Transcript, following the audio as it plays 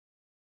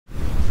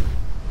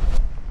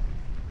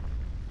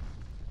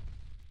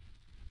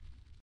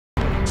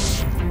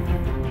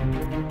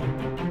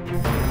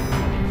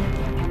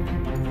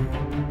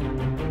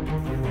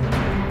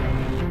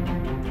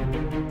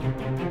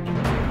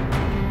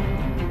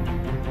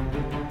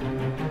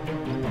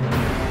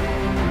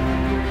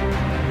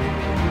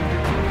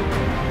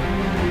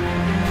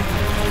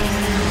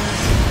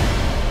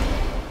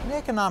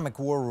Economic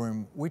War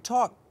Room, we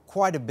talk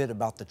quite a bit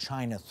about the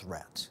China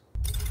threat.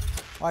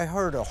 I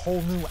heard a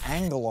whole new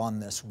angle on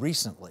this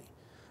recently.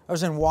 I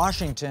was in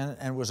Washington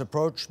and was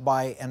approached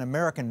by an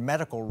American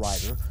medical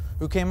writer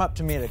who came up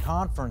to me at a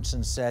conference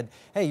and said,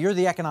 "Hey, you're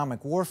the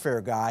economic warfare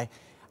guy.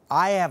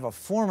 I have a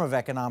form of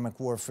economic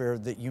warfare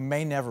that you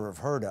may never have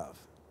heard of."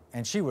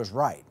 And she was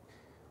right.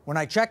 When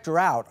I checked her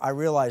out, I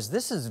realized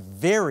this is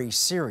very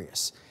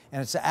serious,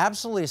 and it's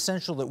absolutely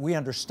essential that we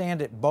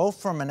understand it both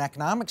from an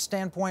economic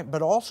standpoint,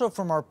 but also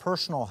from our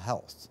personal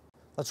health.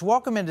 Let's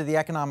welcome into the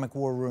Economic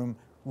War Room,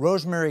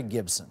 Rosemary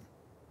Gibson.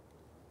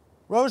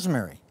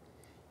 Rosemary,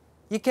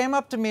 you came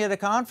up to me at a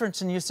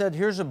conference and you said,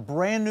 here's a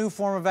brand new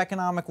form of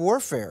economic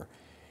warfare.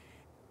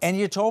 And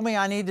you told me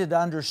I needed to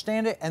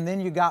understand it, and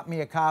then you got me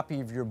a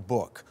copy of your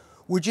book.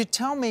 Would you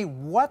tell me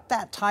what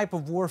that type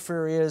of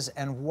warfare is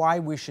and why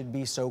we should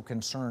be so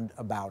concerned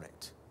about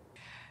it?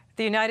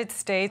 The United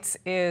States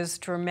is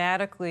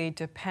dramatically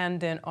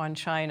dependent on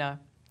China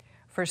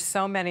for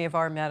so many of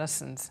our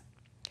medicines.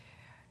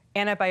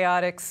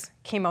 Antibiotics,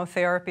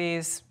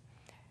 chemotherapies,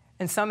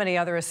 and so many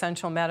other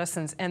essential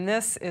medicines. And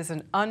this is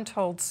an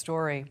untold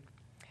story.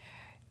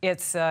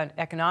 It's an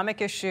economic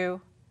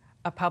issue,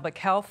 a public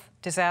health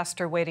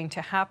disaster waiting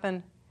to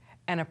happen,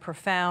 and a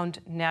profound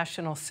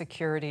national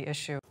security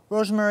issue.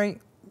 Rosemary,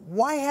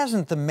 why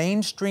hasn't the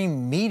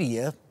mainstream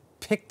media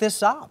picked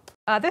this up?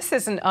 This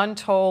is an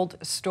untold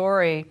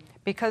story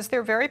because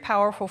they're very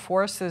powerful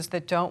forces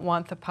that don't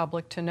want the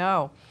public to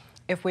know.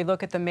 If we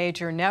look at the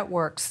major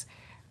networks,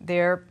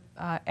 their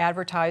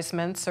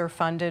advertisements are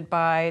funded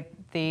by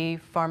the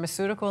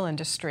pharmaceutical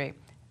industry.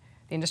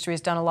 The industry has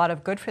done a lot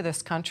of good for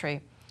this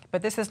country,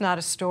 but this is not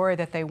a story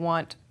that they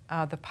want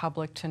the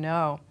public to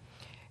know.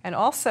 And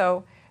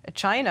also,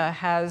 China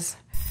has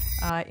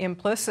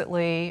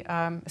implicitly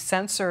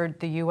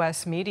censored the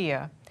U.S.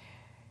 media.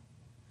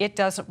 It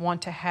doesn't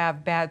want to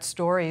have bad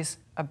stories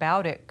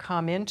about it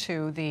come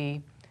into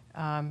the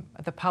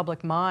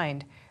public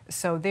mind,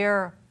 so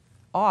they're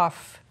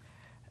off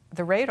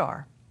the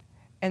radar.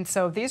 And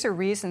so these are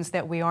reasons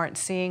that we aren't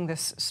seeing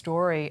this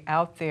story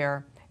out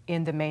there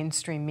in the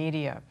mainstream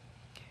media.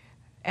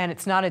 And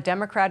it's not a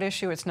Democrat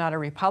issue, it's not a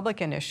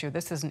Republican issue.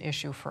 This is an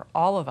issue for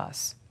all of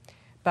us.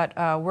 But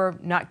we're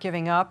not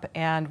giving up,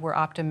 and we're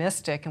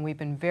optimistic, and we've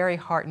been very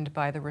heartened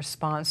by the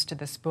response to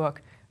this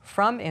book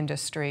from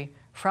industry,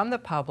 from the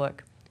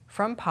public,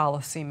 from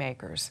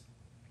policymakers.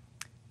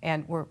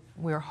 And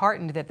we're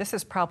heartened that this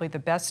is probably the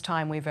best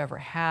time we've ever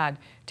had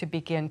to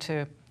begin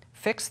to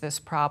fix this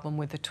problem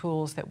with the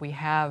tools that we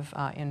have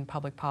in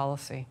public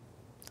policy.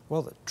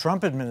 Well, the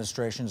Trump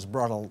administration has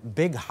brought a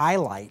big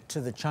highlight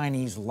to the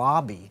Chinese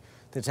lobby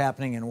that's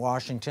happening in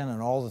Washington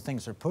and all the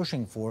things they're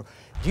pushing for.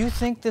 Do you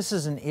think this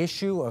is an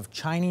issue of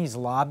Chinese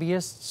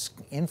lobbyists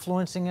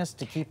influencing us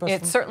to keep us?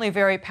 It's certainly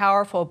very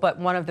powerful, but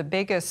one of the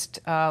biggest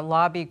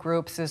lobby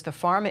groups is the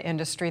pharma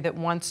industry that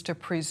wants to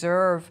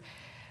preserve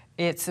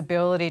its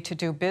ability to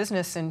do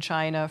business in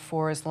China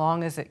for as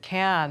long as it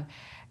can.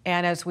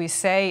 And as we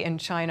say in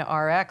China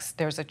RX,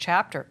 there's a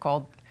chapter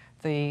called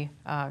the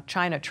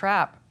China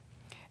Trap.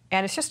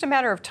 And it's just a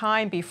matter of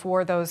time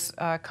before those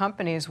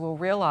companies will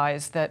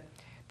realize that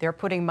they're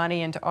putting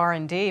money into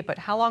R&D, but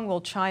how long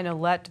will China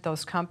let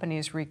those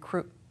companies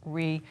recoup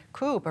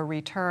a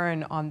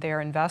return on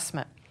their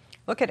investment?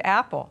 Look at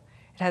Apple.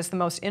 It has the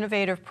most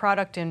innovative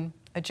product in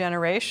a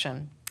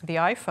generation, the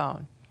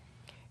iPhone.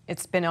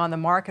 It's been on the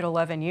market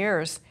 11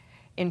 years.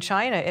 In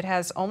China, it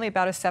has only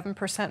about a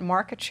 7%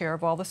 market share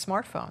of all the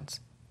smartphones.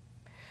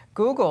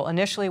 Google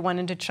initially went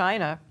into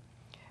China,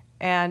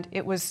 and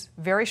it was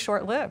very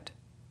short-lived.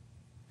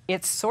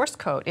 Its source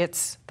code,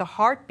 it's the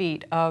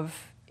heartbeat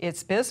of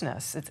its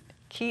business, its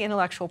key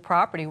intellectual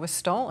property was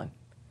stolen,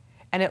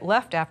 and it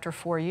left after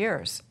 4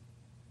 years.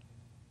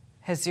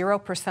 Has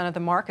 0% of the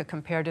market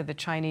compared to the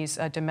Chinese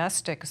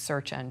domestic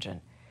search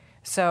engine.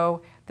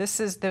 So this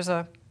is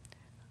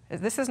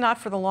not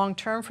for the long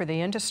term for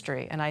the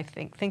industry, and I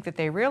think that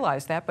they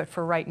realize that, but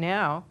for right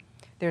now,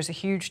 there's a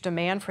huge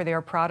demand for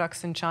their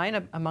products in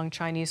China among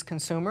Chinese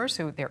consumers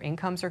who their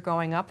incomes are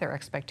going up, their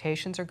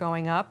expectations are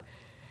going up,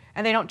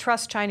 and they don't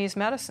trust Chinese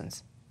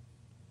medicines.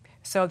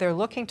 So they're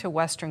looking to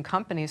Western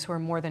companies who are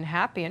more than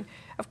happy. And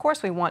of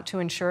course, we want to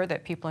ensure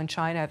that people in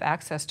China have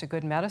access to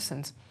good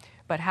medicines.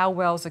 But how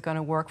well is it going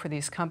to work for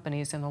these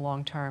companies in the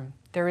long term?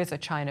 There is a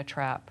China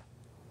trap.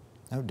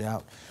 No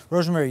doubt.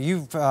 Rosemary,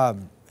 you've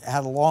had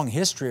a long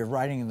history of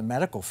writing in the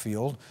medical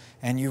field,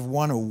 and you've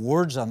won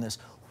awards on this.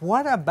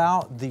 What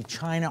about the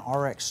China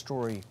RX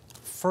story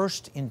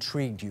first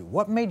intrigued you?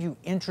 What made you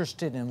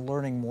interested in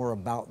learning more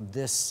about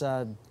this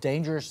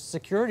dangerous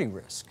security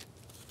risk?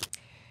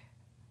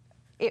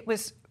 It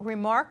was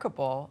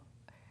remarkable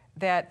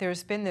that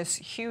there's been this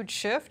huge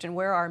shift in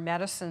where our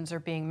medicines are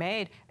being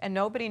made, and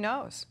nobody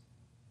knows.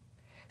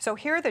 So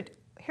here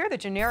are the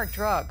generic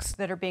drugs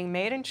that are being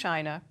made in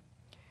China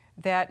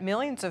that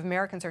millions of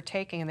Americans are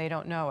taking and they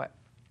don't know it.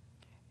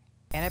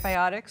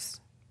 Antibiotics,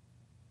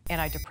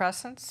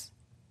 antidepressants,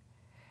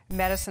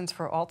 medicines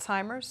for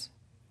Alzheimer's,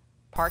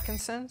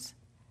 Parkinson's,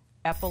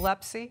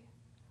 epilepsy,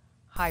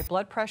 high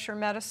blood pressure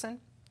medicine.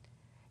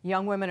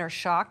 Young women are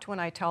shocked when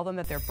I tell them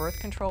that their birth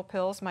control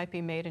pills might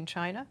be made in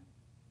China.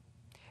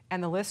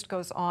 And the list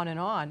goes on,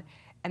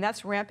 and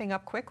that's ramping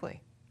up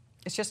quickly.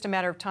 It's just a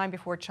matter of time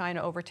before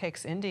China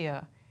overtakes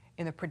India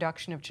in the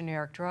production of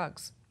generic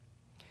drugs.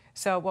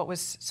 So what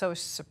was so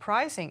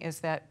surprising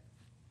is that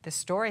this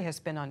story has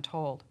been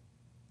untold,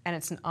 and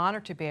it's an honor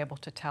to be able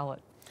to tell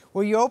it.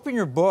 Well, you open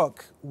your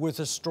book with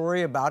a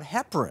story about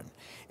heparin,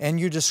 and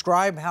you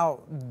describe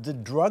how the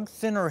drug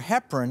thinner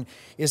heparin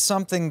is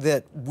something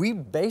that we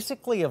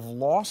basically have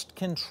lost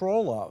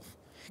control of.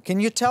 Can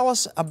you tell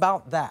us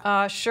about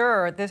that?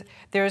 Sure.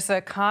 There's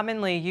a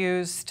commonly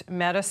used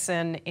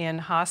medicine in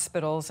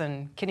hospitals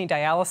and kidney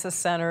dialysis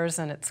centers,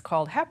 and it's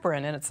called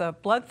heparin, and it's a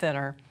blood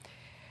thinner.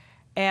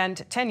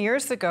 And 10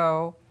 years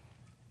ago,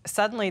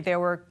 suddenly there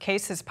were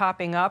cases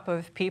popping up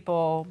of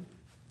people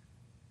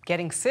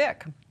getting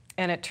sick.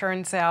 And it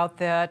turns out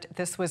that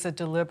this was a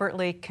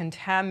deliberately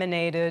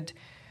contaminated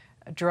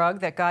drug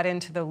that got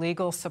into the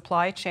legal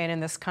supply chain in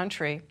this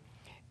country.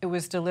 It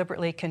was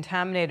deliberately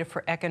contaminated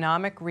for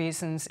economic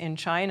reasons in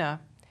China.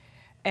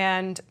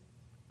 And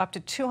up to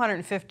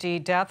 250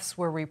 deaths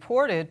were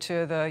reported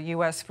to the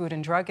U.S. Food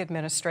and Drug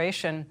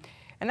Administration.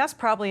 And that's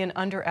probably an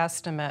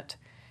underestimate,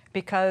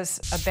 because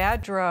a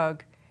bad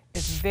drug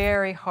is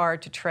very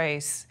hard to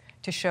trace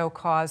to show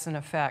cause and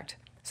effect.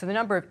 So the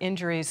number of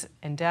injuries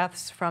and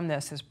deaths from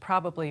this is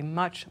probably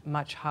much,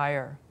 much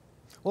higher.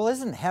 Well,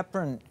 isn't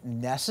heparin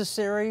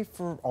necessary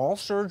for all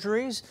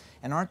surgeries?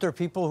 And aren't there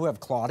people who have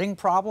clotting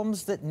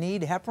problems that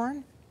need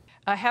heparin?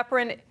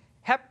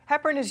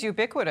 Heparin is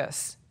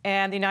ubiquitous,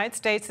 and the United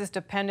States is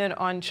dependent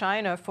on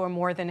China for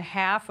more than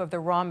half of the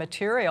raw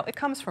material. It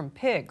comes from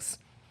pigs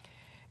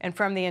and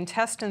from the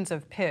intestines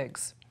of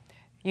pigs.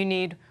 You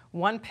need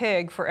one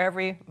pig for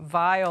every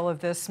vial of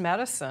this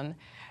medicine,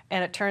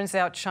 and it turns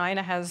out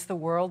China has the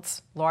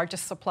world's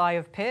largest supply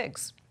of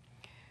pigs.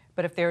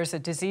 But if there's a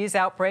disease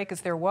outbreak,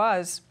 as there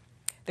was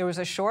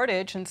a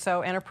shortage, and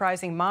so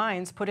enterprising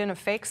minds put in a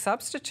fake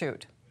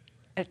substitute.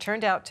 And it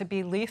turned out to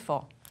be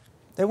lethal.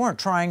 They weren't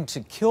trying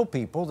to kill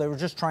people, they were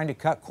just trying to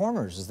cut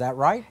corners, is that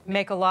right?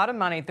 Make a lot of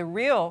money. The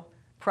real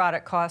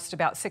product cost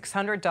about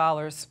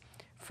 $600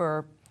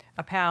 for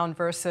a pound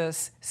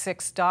versus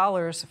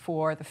 $6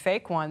 for the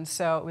fake one,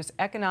 so it was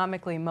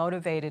economically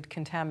motivated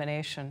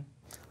contamination.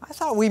 I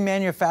thought we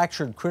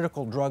manufactured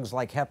critical drugs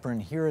like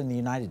heparin here in the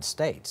United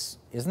States.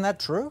 Isn't that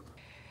true?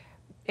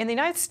 In the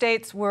United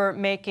States, we're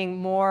making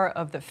more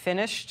of the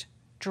finished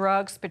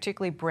drugs,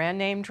 particularly brand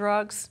name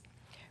drugs.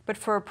 But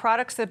for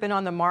products that have been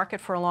on the market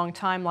for a long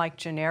time, like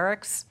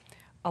generics,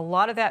 a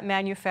lot of that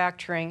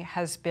manufacturing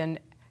has been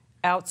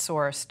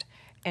outsourced,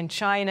 and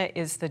China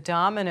is the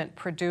dominant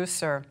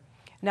producer,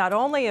 not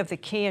only of the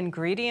key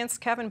ingredients,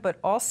 Kevin, but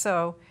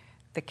also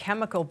the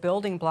chemical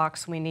building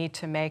blocks we need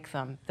to make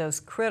them, those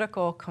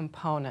critical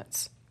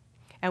components.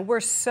 And we're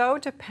so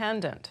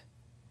dependent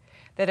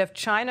that if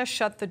China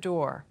shut the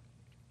door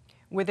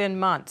within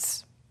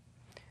months,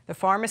 the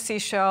pharmacy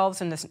shelves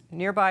in the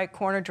nearby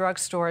corner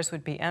drugstores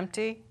would be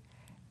empty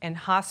and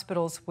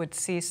hospitals would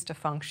cease to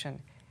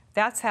function.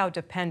 That's how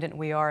dependent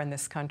we are in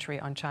this country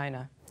on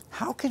China.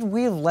 How could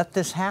we have let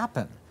this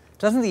happen?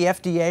 Doesn't the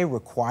FDA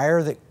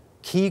require that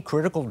key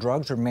critical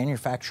drugs are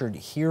manufactured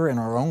here in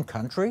our own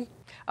country?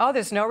 Oh,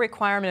 there's no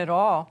requirement at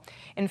all.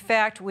 In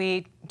fact,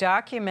 we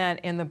document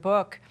in the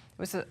book,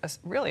 it was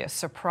really a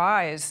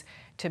surprise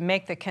to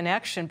make the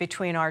connection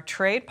between our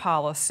trade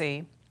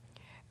policy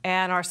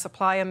and our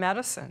supply of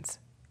medicines.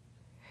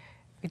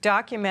 We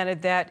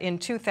documented that in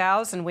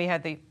 2000 we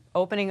had the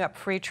opening up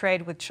free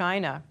trade with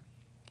China,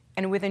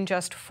 and within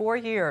just 4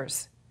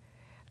 years,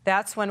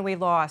 that's when we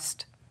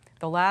lost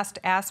the last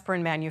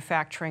aspirin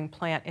manufacturing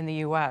plant in the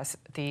US,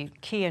 the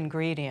key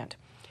ingredient.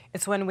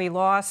 It's when we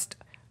lost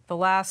the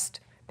last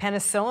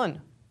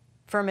penicillin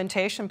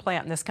fermentation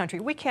plant in this country.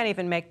 We can't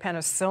even make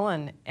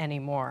penicillin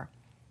anymore.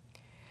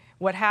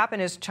 What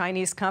happened is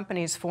Chinese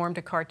companies formed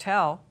a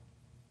cartel.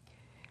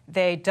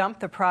 They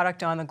dumped the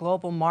product on the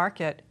global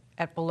market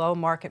at below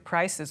market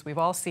prices. We've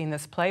all seen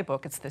this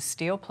playbook. It's the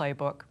steel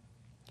playbook.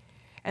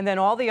 And then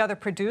all the other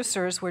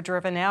producers were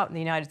driven out in the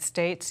United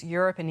States,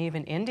 Europe, and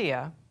even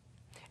India.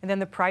 And then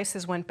the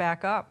prices went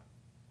back up.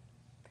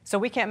 So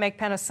we can't make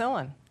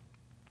penicillin.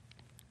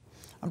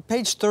 On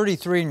page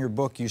 33 in your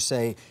book, you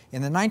say,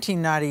 in the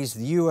 1990s,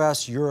 the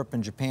U.S., Europe,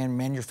 and Japan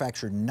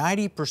manufactured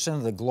 90%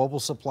 of the global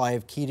supply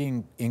of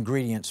key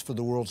ingredients for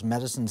the world's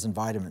medicines and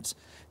vitamins.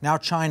 Now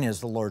China is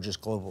the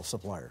largest global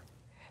supplier.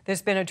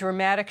 There's been a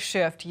dramatic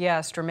shift,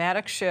 yes,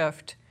 dramatic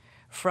shift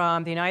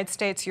from the United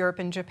States, Europe,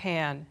 and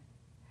Japan.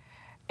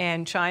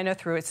 And China,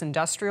 through its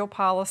industrial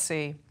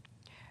policy,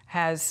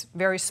 has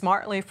very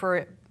smartly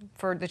for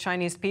the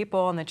Chinese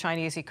people and the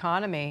Chinese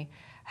economy,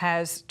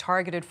 has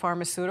targeted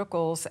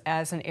pharmaceuticals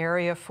as an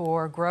area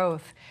for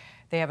growth.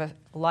 They have a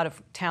lot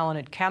of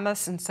talented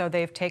chemists, and so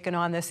they've taken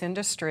on this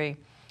industry.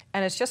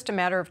 And it's just a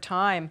matter of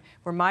time.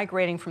 We're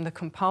migrating from the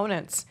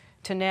components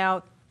to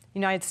now,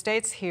 United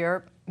States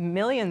here,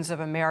 millions of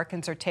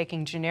Americans are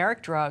taking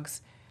generic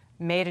drugs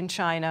made in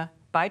China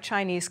by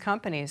Chinese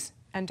companies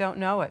and don't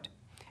know it.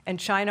 And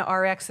China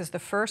RX is the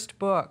first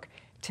book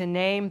to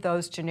name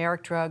those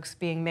generic drugs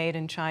being made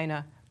in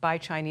China by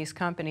Chinese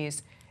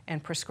companies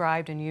and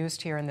prescribed and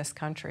used here in this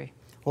country.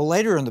 Well,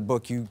 later in the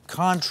book, you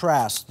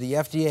contrast the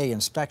FDA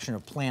inspection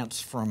of plants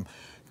from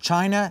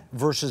China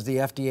versus the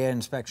FDA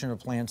inspection of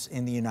plants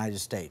in the United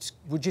States.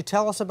 Would you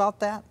tell us about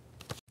that?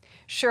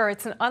 Sure.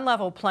 It's an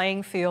unlevel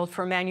playing field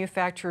for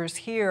manufacturers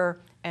here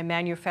and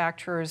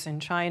manufacturers in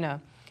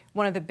China.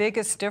 One of the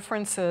biggest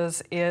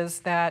differences is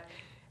that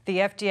the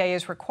FDA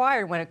is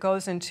required when it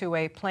goes into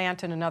a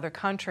plant in another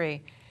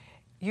country.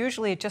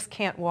 Usually it just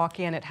can't walk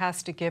in. It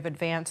has to give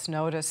advance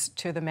notice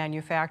to the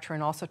manufacturer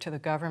and also to the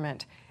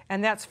government.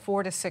 And that's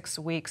 4 to 6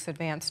 weeks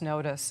advance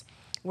notice.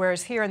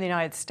 Whereas here in the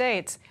United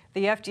States,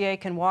 the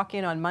FDA can walk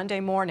in on Monday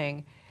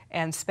morning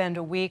and spend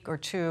a week or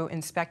two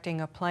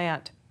inspecting a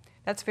plant.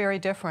 That's very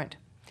different.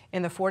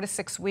 In the 4 to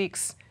 6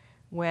 weeks,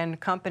 when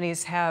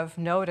companies have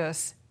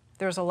notice,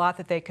 there's a lot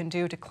that they can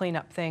do to clean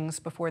up things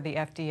before the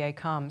FDA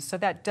comes. So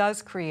that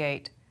does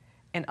create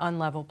an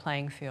unlevel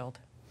playing field.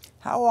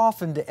 How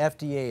often do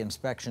FDA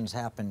inspections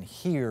happen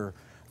here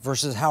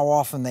versus how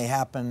often they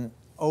happen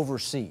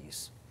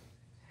overseas?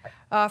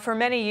 For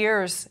many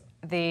years,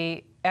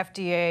 the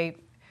FDA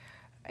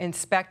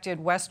inspected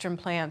Western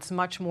plants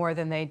much more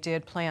than they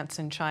did plants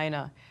in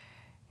China.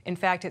 In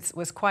fact, it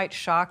was quite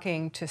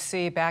shocking to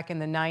see back in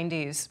the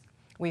 90s,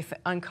 we've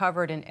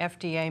uncovered an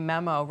FDA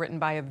memo written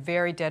by a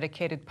very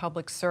dedicated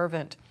public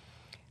servant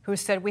who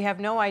said, we have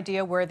no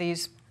idea where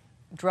these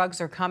drugs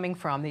are coming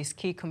from, these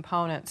key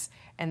components,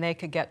 and they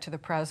could get to the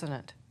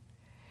president.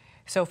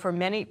 So for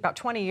about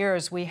 20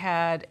 years, we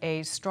had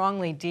a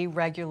strongly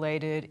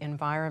deregulated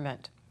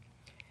environment.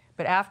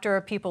 But after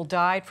people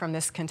died from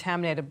this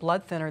contaminated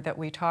blood thinner that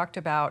we talked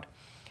about,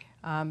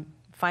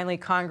 finally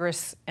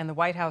Congress and the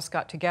White House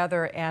got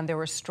together and there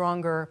were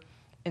stronger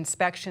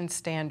inspection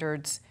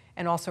standards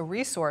and also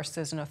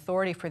resources and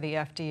authority for the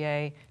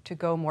FDA to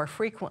go more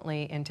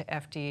frequently into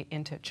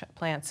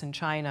plants in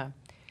China.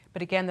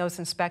 But again, those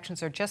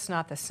inspections are just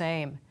not the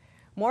same.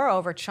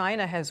 Moreover,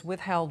 China has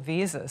withheld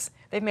visas.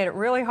 They've made it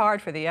really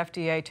hard for the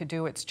FDA to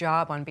do its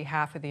job on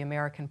behalf of the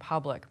American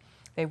public.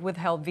 They've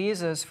withheld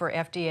visas for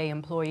FDA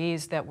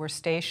employees that were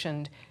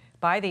stationed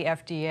by the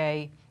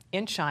FDA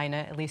in China,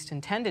 at least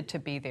intended to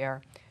be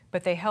there,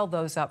 but they held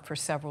those up for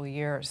several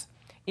years,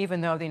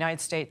 even though the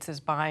United States is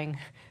buying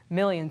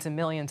millions and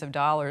millions of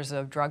dollars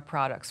of drug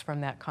products from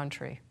that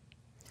country.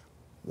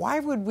 Why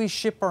would we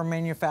ship our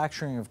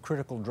manufacturing of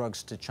critical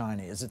drugs to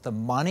China? Is it the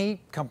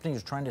money,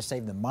 companies are trying to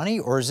save the money,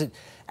 or is it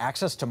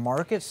access to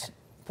markets?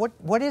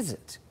 What is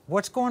it?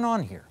 What's going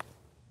on here?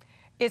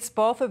 It's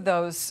both of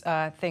those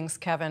things,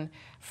 Kevin.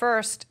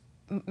 First,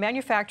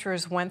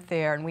 manufacturers went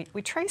there, and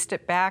we traced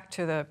it back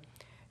to the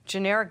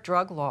generic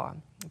drug law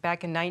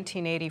back in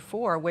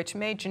 1984, which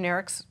made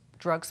generic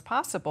drugs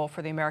possible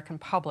for the American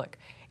public.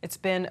 It's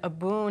been a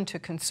boon to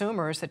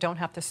consumers that don't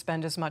have to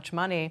spend as much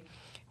money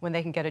when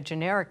they can get a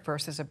generic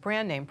versus a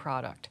brand name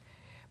product.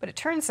 But it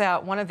turns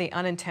out one of the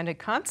unintended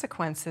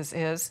consequences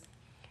is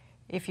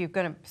if you're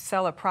going to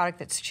sell a product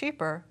that's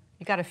cheaper,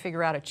 you got to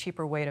figure out a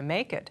cheaper way to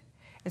make it.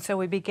 And so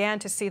we began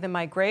to see the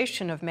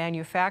migration of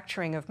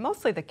manufacturing of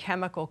mostly the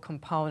chemical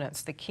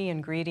components, the key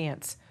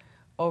ingredients,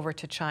 over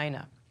to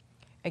China,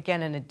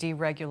 again in a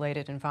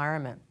deregulated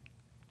environment.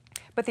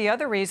 But the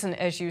other reason,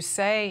 as you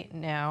say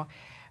now,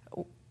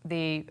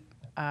 the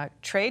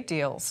trade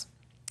deals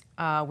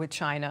with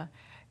China,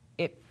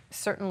 it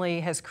certainly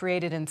has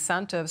created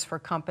incentives for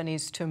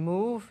companies to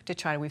move to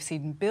China. We've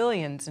seen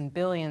billions and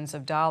billions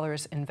of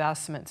dollars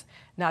investments,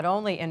 not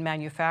only in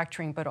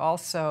manufacturing, but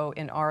also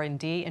in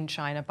R&D in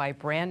China by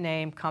brand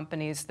name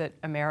companies that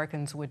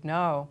Americans would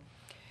know.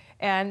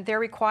 And they're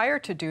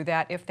required to do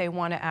that if they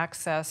want to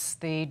access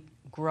the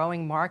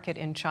growing market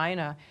in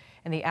China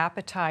and the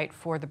appetite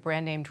for the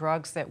brand name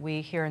drugs that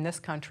we here in this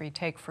country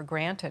take for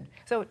granted.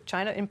 So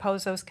China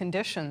imposed those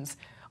conditions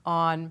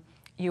on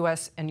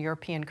U.S. and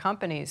European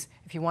companies.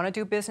 If you want to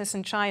do business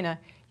in China,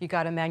 you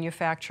got to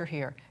manufacture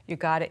here, you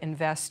got to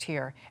invest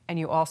here, and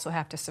you also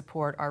have to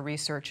support our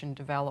research and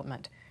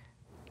development.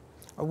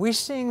 Are we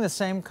seeing the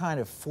same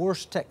kind of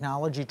forced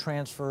technology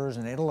transfers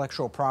and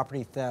intellectual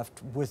property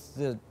theft with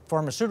the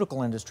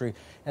pharmaceutical industry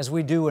as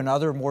we do in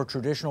other more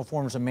traditional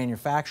forms of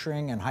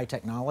manufacturing and high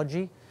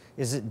technology?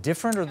 Is it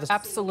different or the same?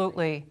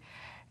 Absolutely.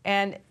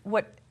 And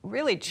what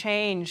really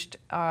changed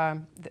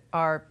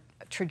our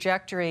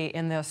trajectory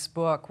in this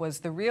book was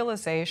the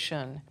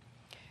realization,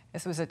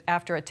 this was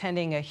after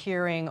attending a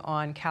hearing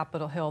on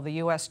Capitol Hill, the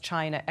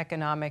U.S.-China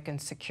Economic and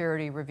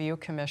Security Review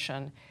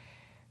Commission,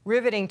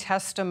 riveting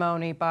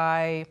testimony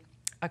by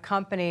a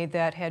company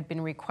that had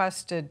been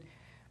requested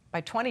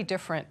by 20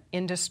 different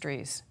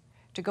industries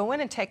to go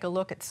in and take a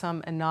look at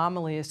some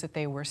anomalies that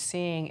they were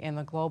seeing in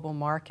the global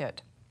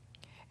market.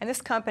 And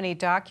this company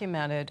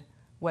documented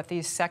what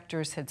these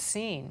sectors had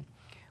seen,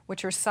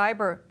 which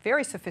are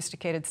very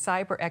sophisticated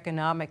cyber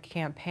economic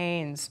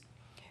campaigns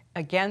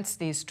against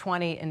these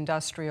 20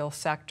 industrial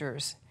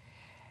sectors.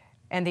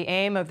 And the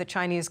aim of the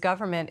Chinese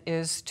government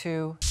is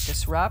to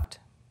disrupt,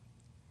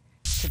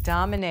 to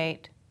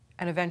dominate,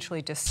 and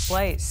eventually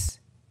displace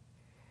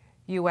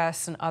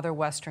U.S. and other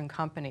Western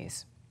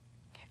companies.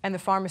 And the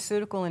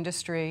pharmaceutical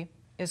industry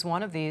is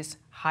one of these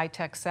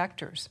high-tech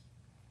sectors.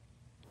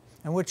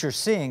 And what you're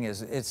seeing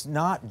is it's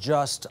not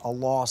just a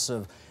loss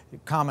of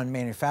common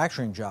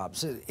manufacturing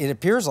jobs. It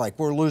appears like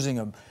we're losing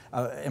an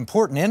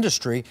important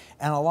industry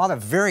and a lot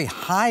of very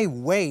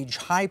high-wage,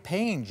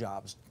 high-paying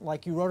jobs,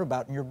 like you wrote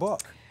about in your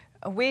book.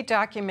 We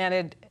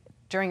documented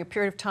during a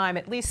period of time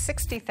at least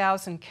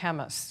 60,000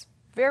 chemists,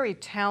 very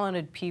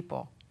talented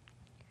people,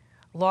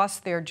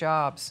 lost their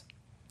jobs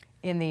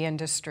in the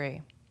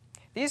industry.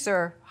 These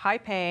are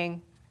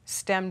high-paying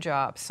STEM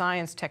jobs,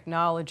 science,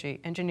 technology,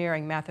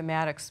 engineering,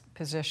 mathematics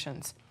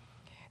positions.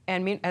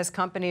 And as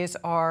companies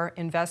are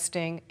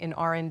investing in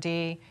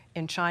R&D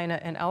in China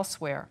and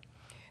elsewhere.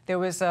 There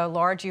was a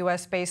large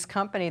US-based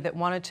company that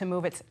wanted to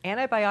move its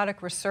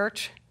antibiotic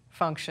research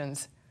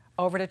functions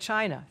over to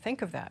China.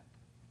 Think of that.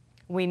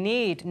 We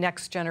need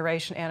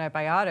next-generation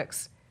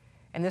antibiotics,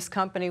 and this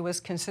company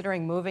was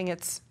considering moving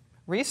its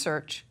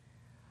research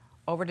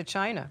over to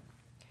China.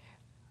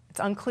 It's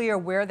unclear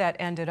where that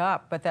ended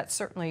up, but that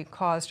certainly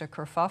caused a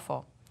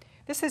kerfuffle.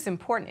 This is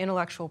important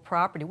intellectual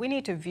property. We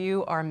need to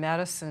view our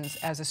medicines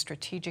as a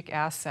strategic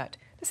asset.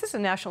 This is a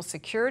national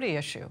security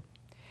issue.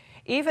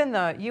 Even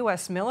the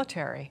US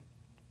military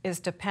is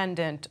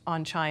dependent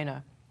on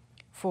China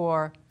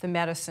for the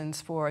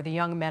medicines for the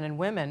young men and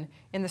women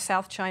in the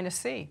South China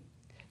Sea.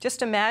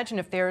 Just imagine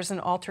if there's an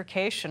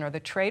altercation or the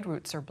trade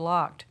routes are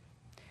blocked.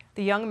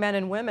 The young men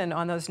and women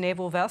on those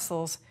naval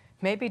vessels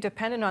may be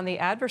dependent on the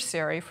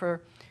adversary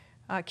for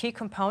key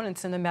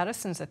components in the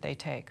medicines that they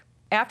take.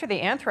 After the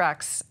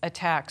anthrax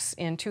attacks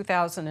in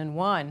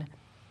 2001,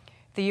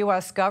 the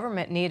US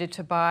government needed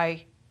to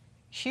buy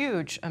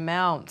huge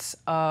amounts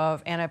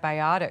of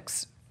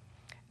antibiotics,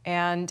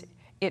 and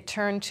it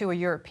turned to a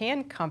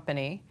European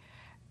company,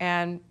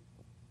 and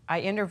I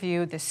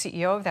interviewed the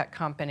CEO of that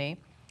company,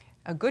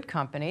 a good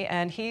company,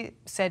 and he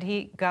said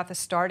he got the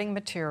starting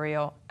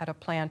material at a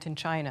plant in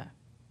China.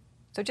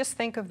 So just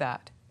think of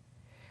that.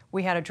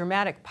 We had a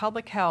dramatic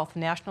public health,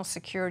 national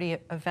security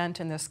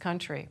event in this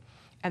country,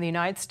 and the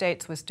United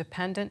States was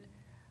dependent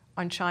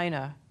on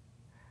China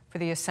for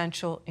the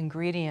essential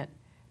ingredient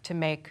to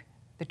make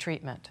the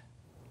treatment.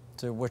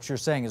 So what you're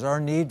saying is our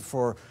need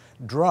for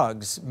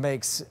drugs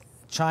makes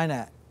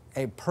China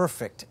a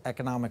perfect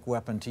economic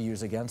weapon to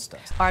use against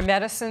us. Our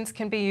medicines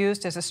can be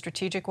used as a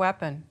strategic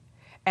weapon.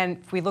 And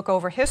if we look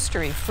over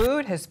history,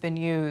 food has been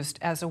used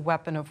as a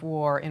weapon of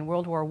war in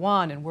World War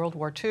I and World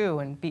War II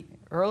and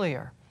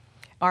earlier.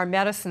 Our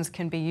medicines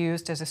can be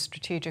used as a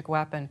strategic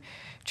weapon.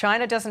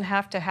 China doesn't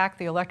have to hack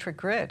the electric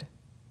grid.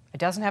 It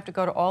doesn't have to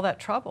go to all that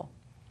trouble.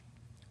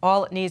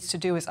 All it needs to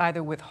do is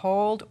either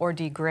withhold or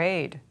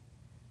degrade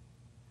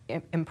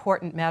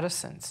important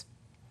medicines.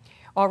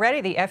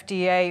 Already the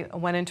FDA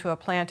went into a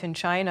plant in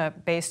China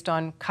based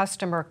on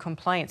customer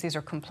complaints. These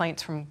are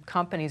complaints from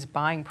companies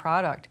buying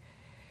product.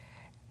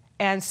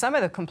 And some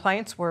of the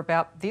complaints were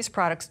about these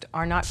products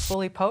are not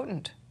fully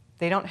potent.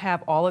 They don't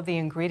have all of the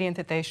ingredient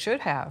that they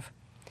should have.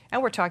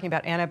 And we're talking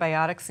about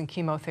antibiotics and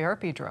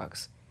chemotherapy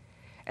drugs.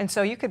 And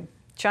so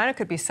China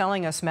could be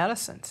selling us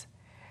medicines,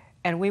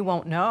 and we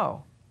won't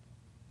know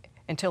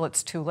until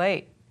it's too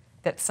late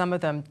that some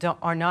of them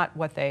are not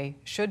what they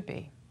should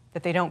be,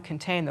 that they don't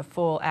contain the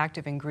full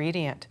active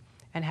ingredient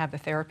and have the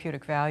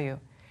therapeutic value.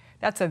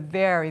 That's a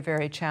very,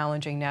 very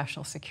challenging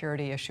national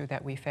security issue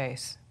that we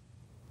face.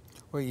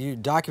 Well, you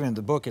document in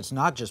the book it's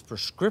not just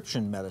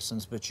prescription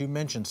medicines, but you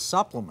mentioned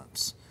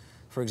supplements.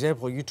 For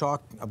example, you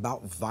talk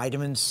about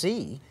vitamin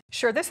C.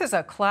 Sure, this is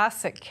a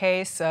classic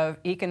case of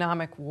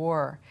economic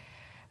war.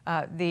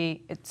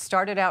 It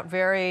started out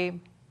very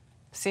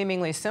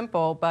seemingly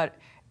simple, but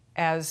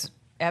as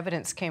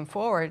evidence came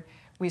forward,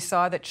 we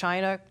saw that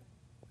China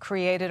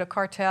created a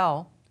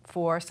cartel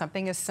for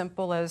something as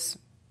simple as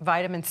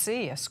vitamin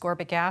C,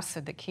 ascorbic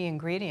acid, the key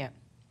ingredient.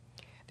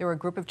 There were a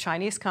group of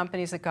Chinese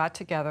companies that got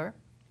together.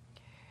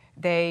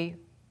 They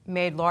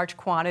made large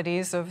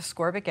quantities of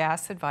ascorbic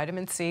acid,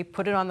 vitamin C,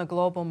 put it on the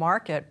global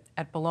market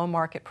at below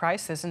market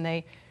prices, and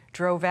they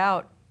drove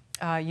out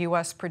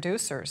US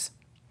producers.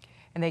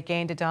 And they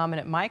gained a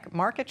dominant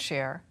market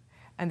share,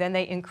 and then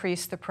they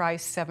increased the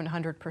price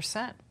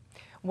 700%.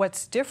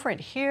 What's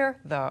different here,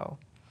 though,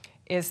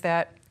 is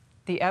that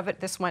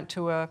this went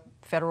to a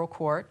federal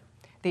court.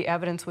 The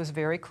evidence was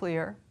very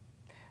clear.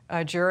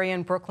 A jury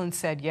in Brooklyn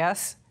said,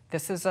 yes,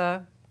 this is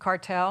a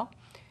cartel,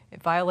 a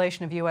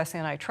violation of US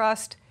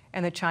antitrust,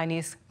 and the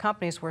Chinese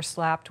companies were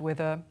slapped with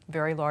a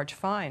very large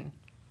fine.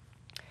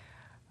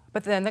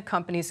 But then the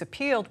companies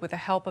appealed with the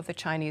help of the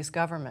Chinese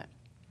government.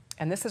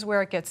 And this is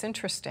where it gets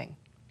interesting.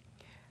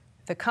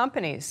 The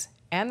companies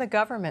and the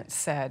government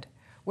said,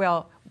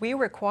 well, we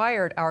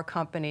required our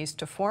companies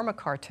to form a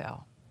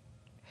cartel.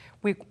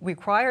 We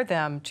required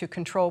them to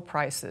control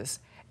prices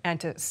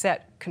and to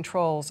set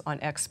controls on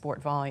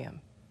export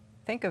volume.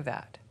 Think of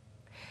that.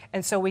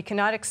 And so we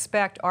cannot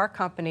expect our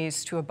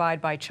companies to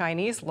abide by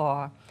Chinese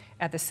law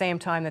at the same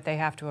time that they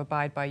have to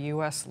abide by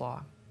US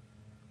law.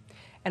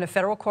 And a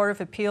federal court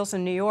of appeals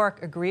in New York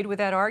agreed with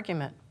that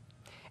argument.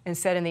 and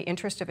said in the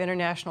interest of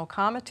international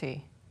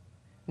comity,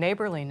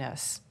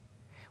 neighborliness,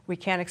 we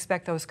can't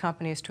expect those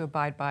companies to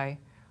abide by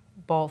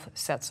both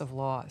sets of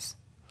laws.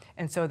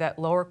 And so that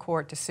lower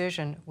court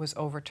decision was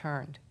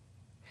overturned.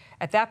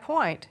 At that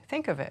point,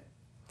 think of it,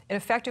 it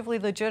effectively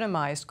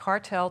legitimized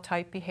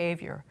cartel-type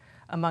behavior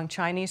among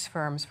Chinese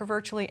firms for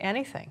virtually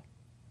anything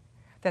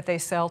that they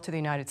sell to the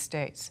United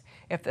States.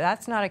 If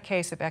that's not a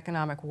case of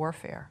economic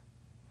warfare,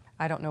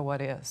 I don't know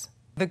what is.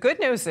 The good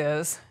news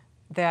is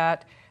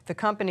that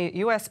the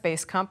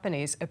US-based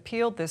companies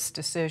appealed this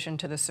decision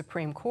to the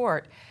Supreme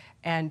Court,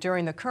 and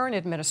during the current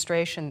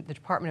administration, the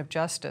Department of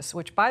Justice,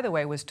 which by the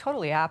way was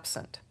totally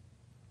absent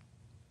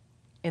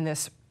in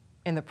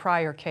the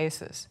prior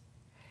cases,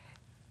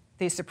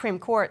 the Supreme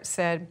Court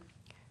said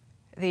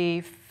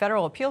the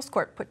Federal Appeals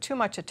Court put too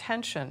much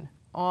attention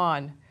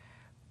on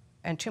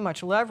and too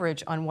much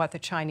leverage on what the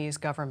Chinese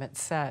government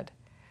said,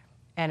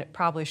 and it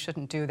probably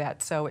shouldn't do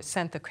that. So it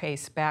sent the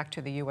case back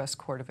to the US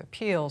Court of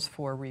Appeals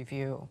for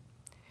review.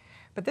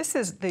 But this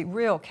is the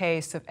real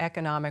case of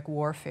economic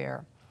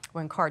warfare,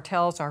 when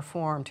cartels are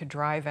formed to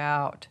drive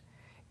out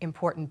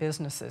important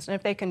businesses. And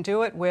if they can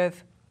do it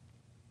with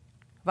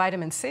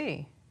vitamin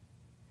C,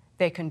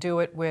 they can do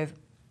it with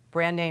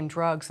brand name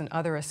drugs and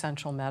other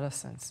essential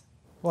medicines.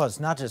 Well,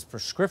 it's not just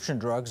prescription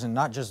drugs and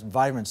not just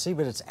vitamin C,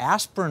 but it's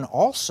aspirin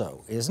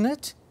also, isn't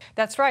it?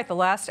 That's right. The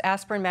last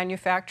aspirin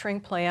manufacturing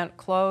plant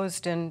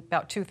closed in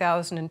about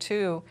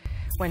 2002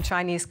 when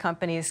Chinese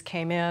companies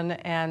came in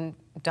and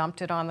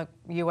dumped it on the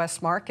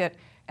US market,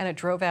 and it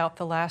drove out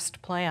the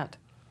last plant.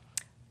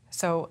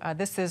 So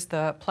this is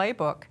the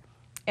playbook.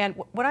 And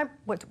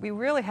what we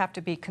really have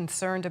to be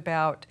concerned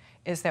about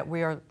is that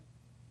we are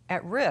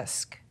at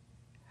risk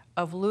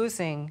of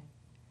losing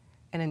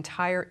an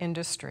entire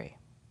industry.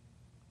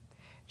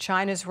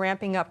 China's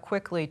ramping up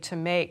quickly to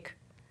make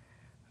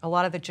a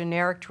lot of the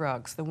generic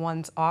drugs, the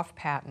ones off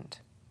patent.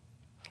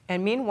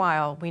 And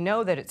meanwhile, we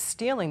know that it's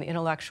stealing the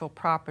intellectual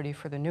property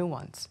for the new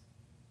ones.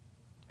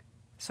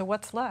 So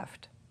what's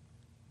left?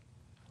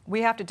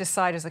 We have to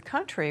decide as a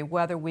country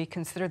whether we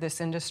consider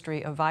this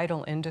industry a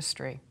vital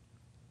industry.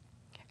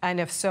 And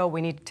if so,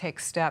 we need to take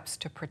steps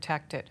to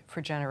protect it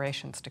for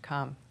generations to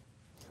come.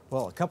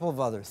 Well, a couple of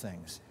other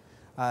things.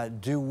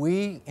 Do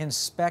we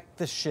inspect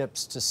the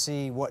ships to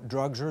see what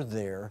drugs are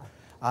there?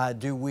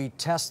 Do we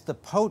test the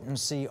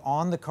potency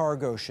on the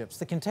cargo ships,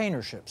 the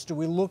container ships? Do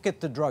we look at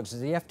the drugs? Does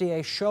the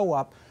FDA show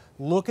up,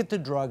 look at the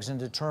drugs, and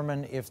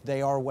determine if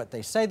they are what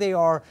they say they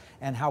are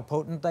and how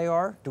potent they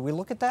are? Do we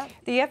look at that?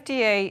 The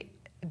FDA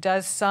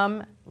does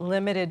some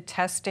limited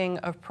testing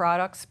of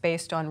products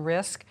based on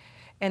risk,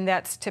 and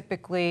that's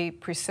typically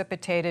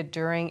precipitated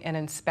during an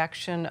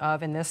inspection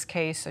of, in this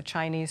case, a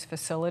Chinese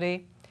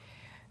facility.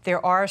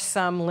 There are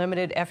some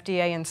limited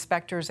FDA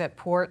inspectors at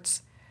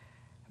ports,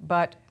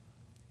 but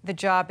the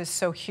job is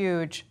so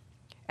huge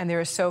and there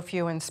are so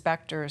few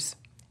inspectors.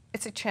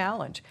 It's a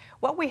challenge.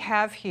 What we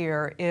have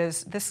here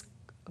is this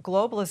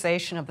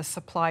globalization of the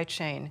supply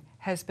chain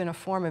has been a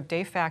form of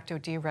de facto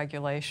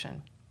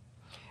deregulation.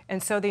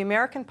 And so the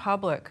American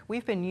public,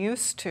 we've been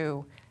used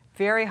to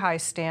very high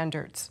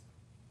standards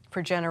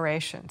for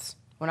generations.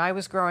 When I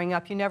was growing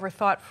up, you never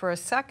thought for a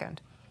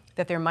second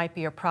that there might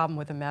be a problem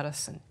with a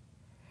medicine.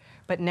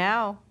 But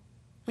now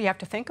we have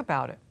to think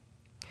about it.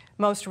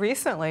 Most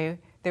recently,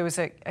 there was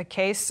a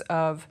case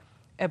of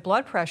a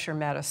blood pressure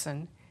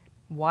medicine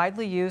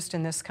widely used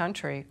in this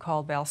country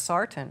called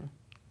valsartan,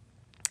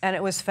 and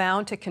it was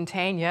found to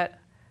contain yet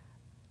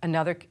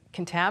another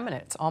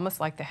contaminant. It's almost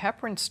like the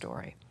heparin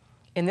story.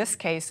 In this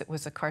case, it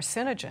was a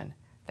carcinogen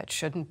that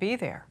shouldn't be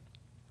there,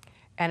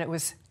 and it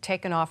was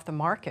taken off the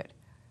market,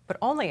 but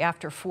only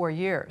after 4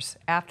 years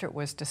after it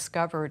was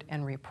discovered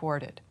and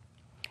reported.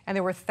 And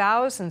there were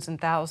thousands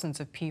and thousands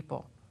of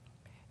people,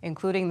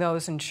 including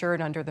those insured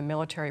under the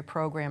military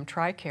program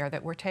TRICARE,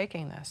 that were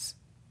taking this.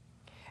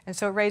 And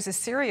so it raises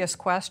serious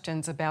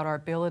questions about our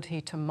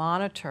ability to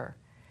monitor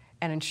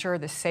and ensure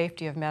the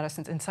safety of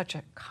medicines in such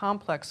a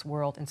complex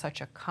world, in such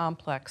a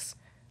complex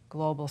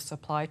global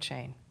supply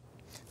chain.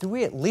 Do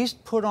we at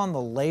least put on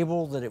the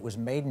label that it was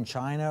made in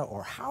China?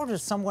 Or how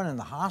does someone in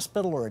the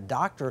hospital or a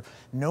doctor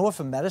know if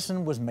a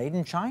medicine was made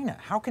in China?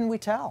 How can we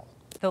tell?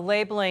 The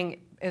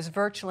labeling is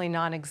virtually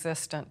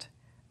non-existent.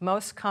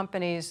 Most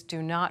companies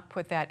do not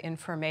put that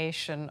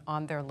information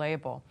on their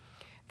label.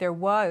 There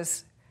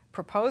was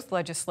proposed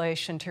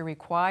legislation to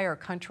require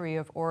country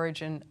of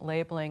origin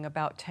labeling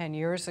about 10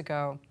 years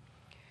ago,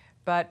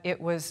 but it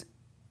was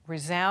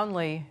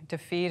resoundingly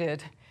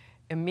defeated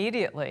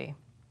immediately.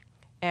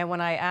 And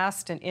when I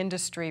asked an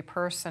industry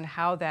person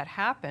how that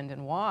happened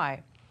and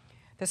why,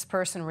 this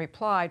person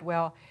replied,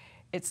 well,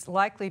 it's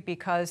likely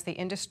because the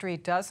industry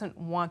doesn't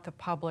want the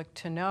public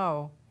to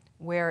know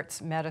where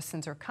its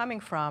medicines are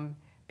coming from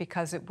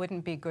because it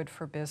wouldn't be good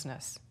for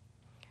business.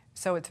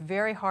 So it's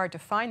very hard to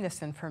find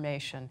this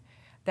information.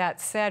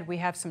 That said, we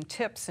have some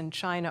tips in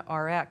China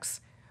RX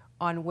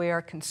on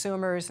where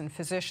consumers and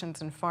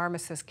physicians and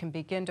pharmacists can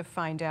begin to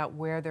find out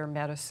where their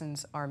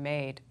medicines are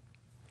made.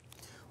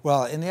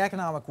 Well, in the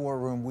Economic War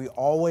Room, we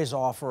always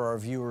offer our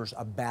viewers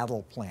a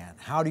battle plan.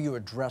 How do you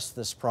address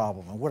this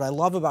problem? And what I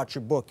love about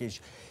your book is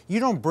you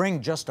don't bring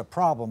just a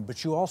problem,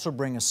 but you also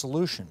bring a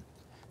solution.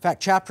 In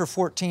fact, Chapter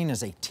 14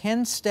 is a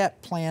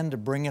 10-step plan to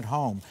bring it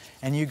home.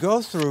 And you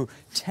go through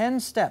 10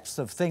 steps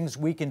of things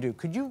we can do.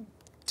 Could you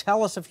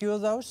tell us a few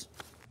of those?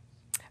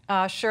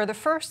 Sure. The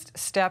first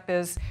step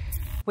is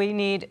we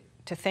need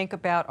to think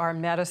about our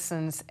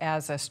medicines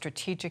as a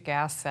strategic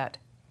asset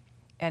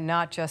and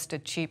not just a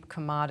cheap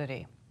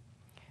commodity.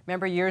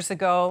 Remember years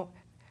ago,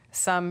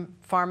 some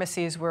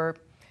pharmacies were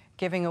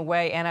giving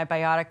away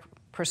antibiotic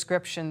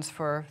prescriptions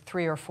for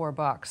 $3 or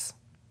 $4.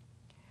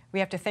 We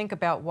have to think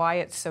about why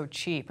it's so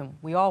cheap, and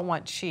we all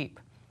want cheap,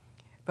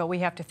 but we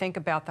have to think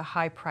about the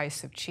high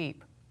price of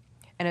cheap.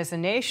 And as a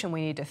nation,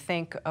 we need to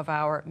think of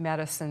our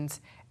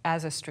medicines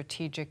as a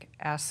strategic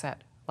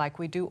asset, like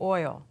we do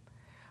oil,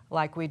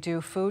 like we do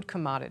food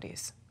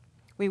commodities.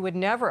 We would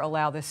never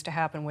allow this to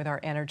happen with our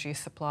energy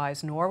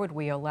supplies, nor would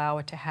we allow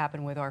it to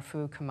happen with our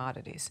food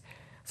commodities.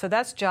 So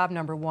that's job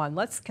number one.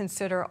 Let's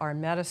consider our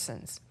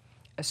medicines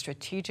a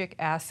strategic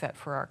asset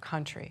for our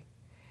country.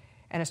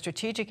 And a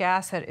strategic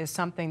asset is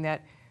something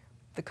that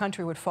the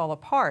country would fall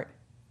apart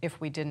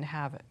if we didn't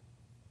have it.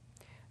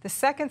 The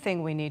second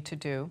thing we need to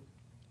do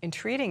in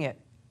treating it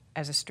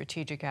as a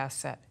strategic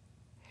asset,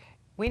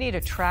 we need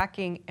a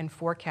tracking and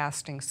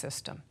forecasting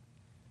system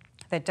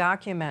that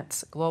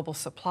documents global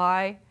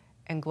supply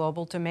and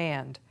global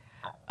demand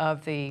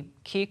of the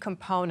key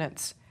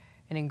components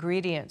and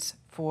ingredients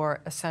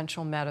for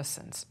essential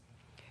medicines.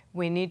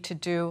 We need to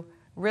do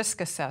risk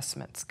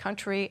assessments,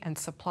 country and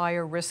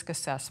supplier risk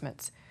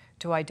assessments,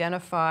 to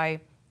identify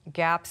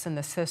gaps in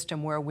the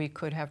system where we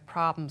could have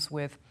problems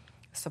with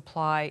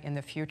supply in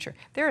the future.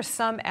 There are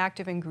some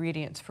active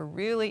ingredients for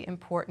really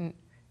important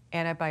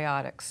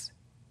antibiotics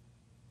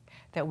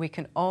that we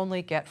can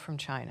only get from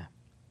China.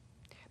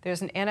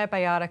 There's an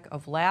antibiotic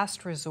of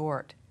last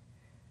resort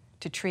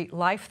to treat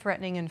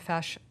life-threatening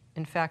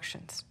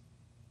infections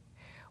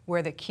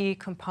where the key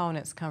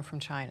components come from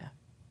China.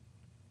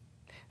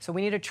 So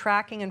we need a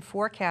tracking and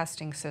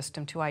forecasting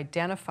system to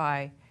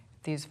identify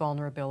these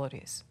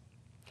vulnerabilities.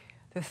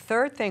 The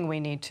third thing we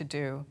need to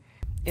do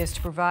is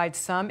to provide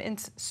some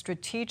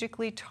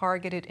strategically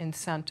targeted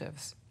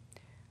incentives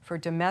for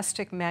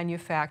domestic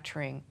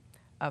manufacturing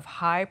of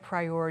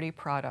high-priority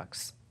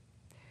products,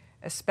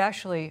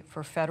 especially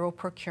for federal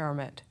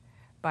procurement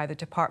by the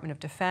Department of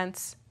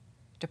Defense,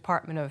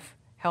 Department of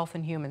Health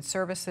and Human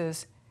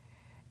Services,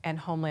 and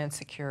Homeland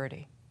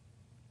Security.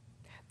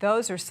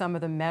 Those are some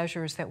of the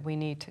measures that we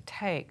need to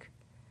take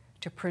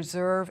to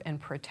preserve and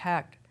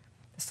protect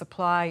the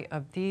supply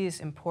of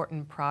these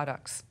important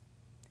products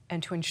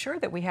and to ensure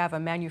that we have a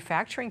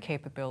manufacturing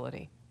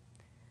capability,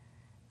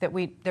 that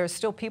there are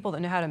still people that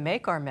know how to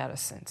make our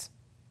medicines.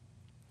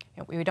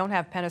 You know, we don't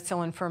have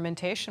penicillin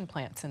fermentation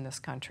plants in this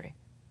country.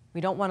 We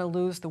don't want to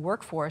lose the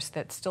workforce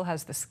that still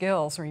has the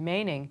skills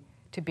remaining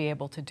to be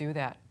able to do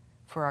that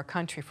for our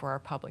country, for our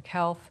public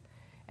health,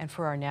 and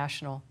for our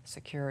national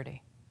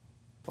security.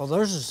 Well,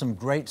 those are some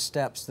great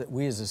steps that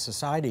we as a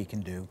society can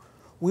do.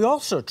 We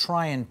also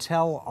try and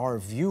tell our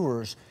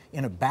viewers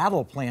in a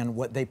battle plan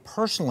what they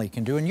personally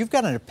can do. And you've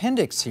got an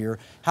appendix here,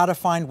 how to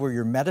find where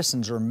your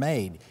medicines are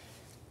made.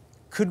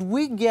 Could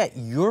we get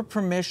your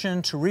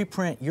permission to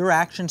reprint your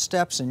action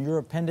steps and your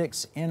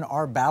appendix in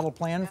our battle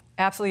plan?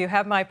 Absolutely, you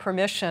have my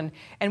permission.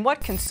 And what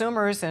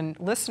consumers and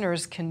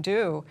listeners can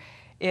do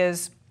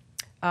is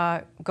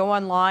go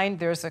online.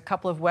 There's a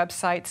couple of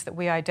websites that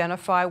we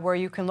identify where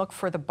you can look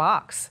for the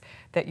box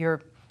that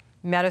your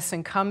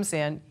medicine comes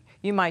in.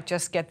 You might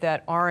just get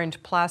that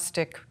orange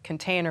plastic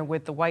container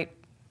with the white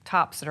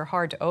tops that are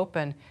hard to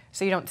open,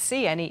 so you don't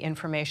see any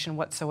information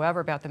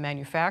whatsoever about the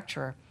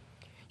manufacturer.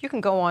 You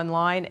can go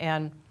online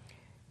and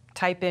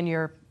type in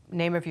your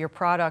name of your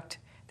product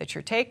that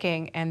you're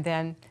taking, and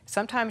then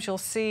sometimes you'll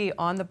see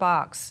on the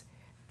box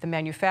the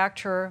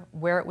manufacturer,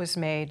 where it was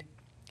made.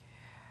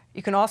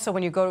 You can also,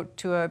 when you go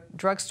to a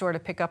drugstore to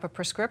pick up a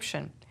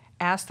prescription,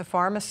 ask the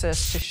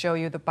pharmacist to show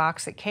you the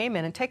box it came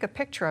in and take a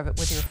picture of it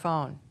with your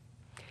phone.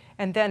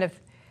 And then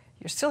if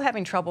you're still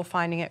having trouble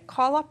finding it,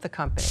 call up the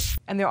company.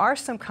 And there are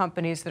some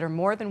companies that are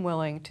more than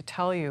willing to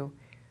tell you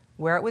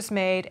where it was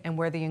made and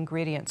where the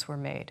ingredients were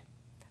made.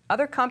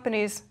 Other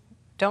companies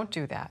don't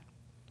do that.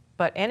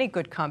 But any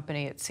good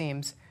company, it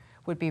seems,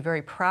 would be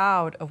very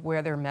proud of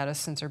where their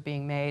medicines are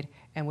being made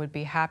and would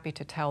be happy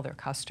to tell their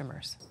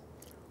customers.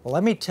 Well,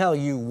 let me tell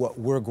you what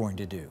we're going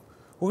to do.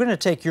 We're going to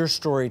take your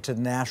story to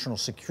the national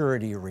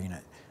security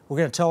arena. We're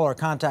going to tell our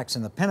contacts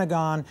in the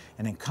Pentagon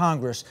and in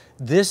Congress,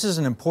 this is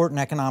an important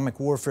economic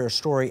warfare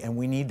story and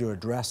we need to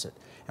address it.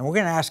 And we're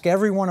going to ask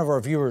every one of our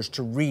viewers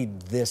to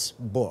read this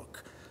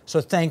book. So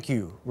thank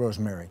you,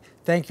 Rosemary.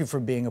 Thank you for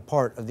being a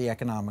part of the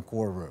Economic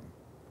War Room.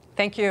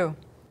 Thank you.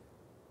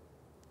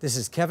 This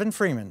is Kevin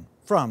Freeman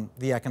from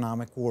the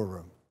Economic War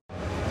Room.